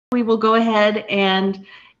We will go ahead and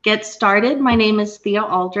get started. My name is Thea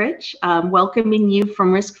Aldrich, welcoming you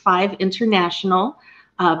from RISC-V International.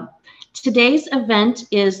 Today's event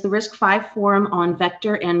is the RISC-V Forum on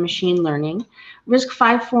Vector and Machine Learning.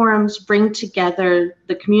 RISC-V forums bring together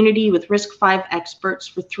the community with RISC-V experts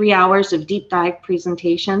for 3 hours of deep dive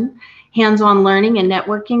presentation, hands-on learning and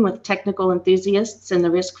networking with technical enthusiasts in the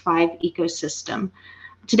RISC-V ecosystem.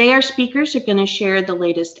 Today, our speakers are going to share the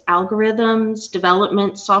latest algorithms,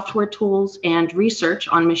 development, software tools, and research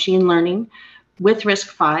on machine learning with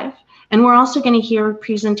RISC-V. And we're also going to hear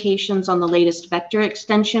presentations on the latest vector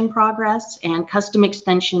extension progress and custom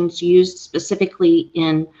extensions used specifically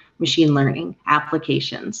in machine learning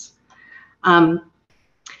applications.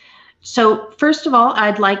 So first of all,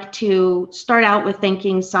 I'd like to start out with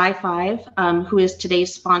thanking Sci-Fi, who is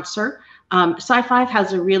today's sponsor. Sci-Fi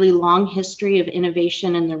has a really long history of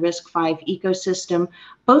innovation in the RISC-V ecosystem,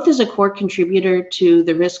 both as a core contributor to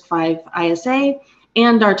the RISC-V ISA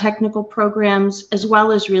and our technical programs, as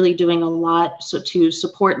well as really doing a lot to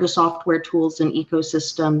support the software tools and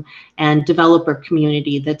ecosystem and developer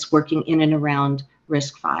community that's working in and around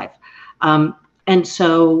RISC-V. And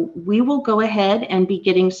so we will go ahead and be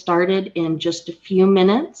getting started in just a few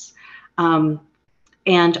minutes.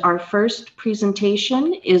 And our first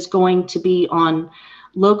presentation is going to be on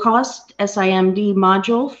low-cost SIMD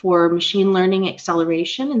module for machine learning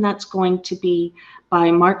acceleration, and that's going to be by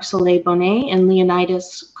Marc Soleil-Bonnet and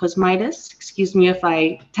Leonidas Kosmaitis. Excuse me if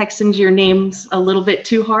I Texaned your names a little bit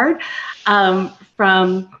too hard,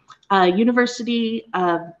 from University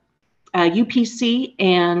of UPC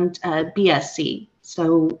and BSc.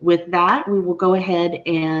 So with that, we will go ahead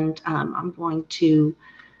and I'm going to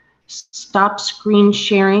stop screen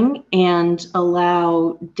sharing and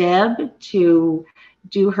allow Deb to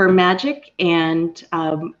do her magic and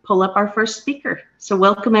pull up our first speaker. So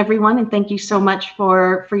welcome everyone, and thank you so much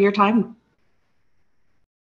for your time.